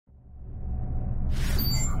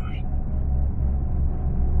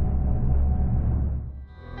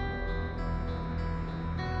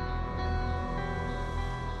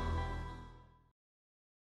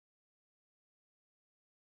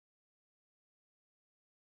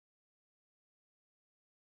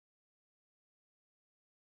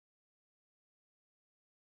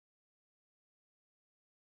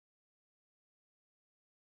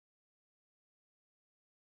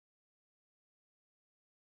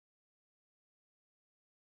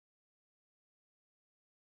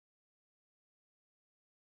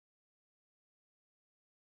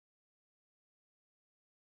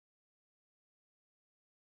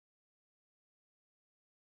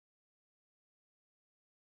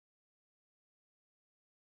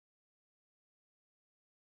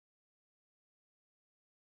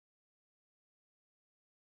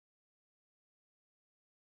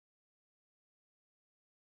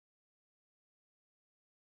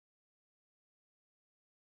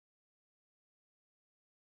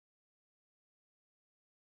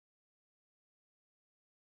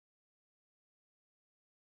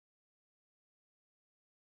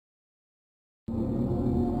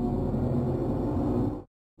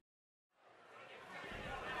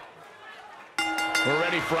We're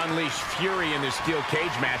ready for Unleashed Fury in this steel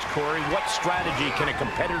cage match, Corey. What strategy can a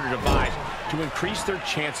competitor devise to increase their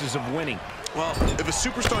chances of winning? Well, if a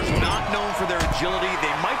superstar is not known for their agility,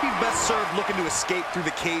 they might be best served looking to escape through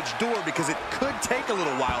the cage door because it could take a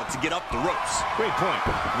little while to get up the ropes. Great point.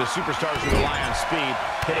 The superstars who rely on speed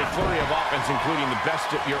hit a flurry of offense, including the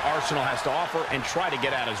best your arsenal has to offer, and try to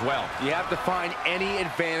get out as well. You have to find any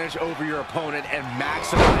advantage over your opponent and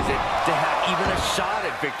maximize it to have even a shot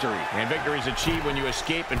at victory. And victory is achieved when you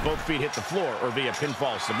escape and both feet hit the floor or via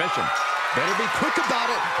pinfall submission. Better be quick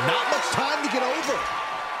about it. Not much time to get over.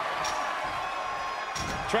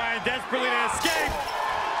 Trying desperately to escape.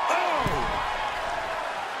 Oh!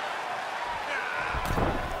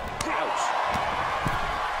 Ouch.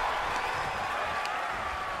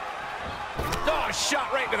 Oh,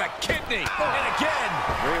 shot right to the kidney. And again.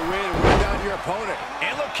 Great way to wear down your opponent.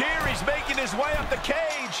 And look here, he's making his way up the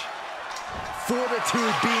cage.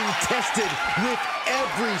 Fortitude being tested with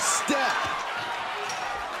every step.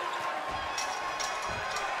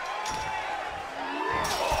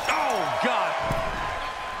 Oh, God.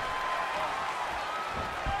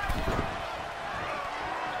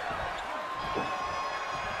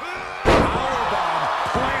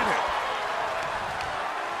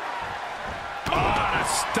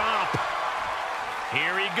 Stomp.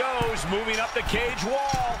 Here he goes, moving up the cage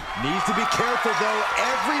wall. Needs to be careful, though.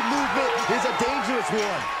 Every movement is a dangerous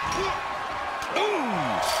one.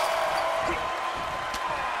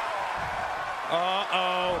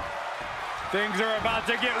 Uh-oh. Things are about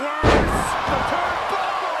to get worse. The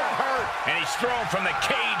turnbuckle hurt. And he's thrown from the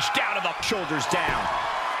cage down to the shoulders down.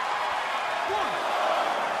 1,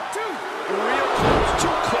 2. Real close,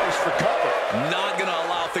 too close for cover. Not going to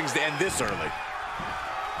allow things to end this early.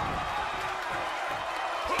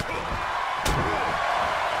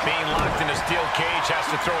 Being locked in a steel cage has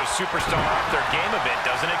to throw a superstar off their game a bit,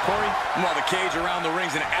 doesn't it, Corey? While the cage around the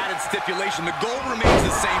ring's an added stipulation, the goal remains the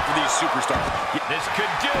same for these superstars. This could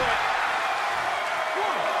do it.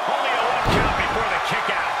 Only a 1 count before the kick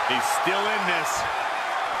out. He's still in this.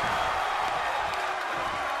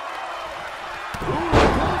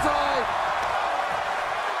 Bullseye.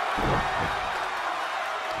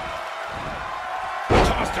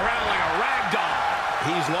 Tossed around like a rag doll.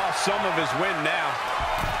 He's lost some of his wind now.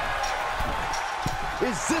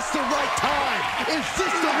 Is this the right time? Is this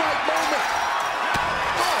the right moment?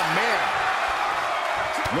 Oh, man.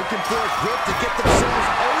 Looking for a grip to get themselves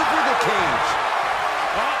over the cage.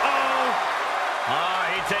 Uh-oh.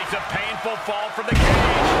 He takes a painful fall from the cage.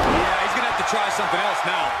 Yeah, he's going to have to try something else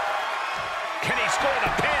now. Can he score the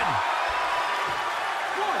pin?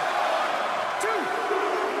 1, 2,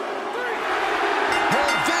 3.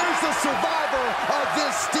 And there's the survivor of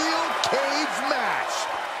this steel cage match.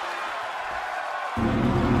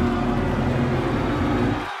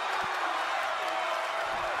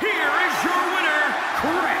 Here is your winner,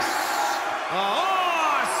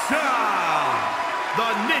 the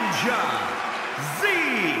Ninja Z.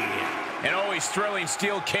 An always thrilling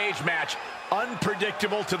steel cage match.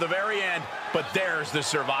 Unpredictable to the very end, but there's the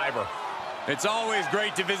survivor. It's always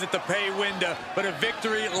great to visit the pay window, but a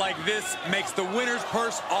victory like this makes the winner's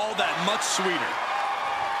purse all that much sweeter.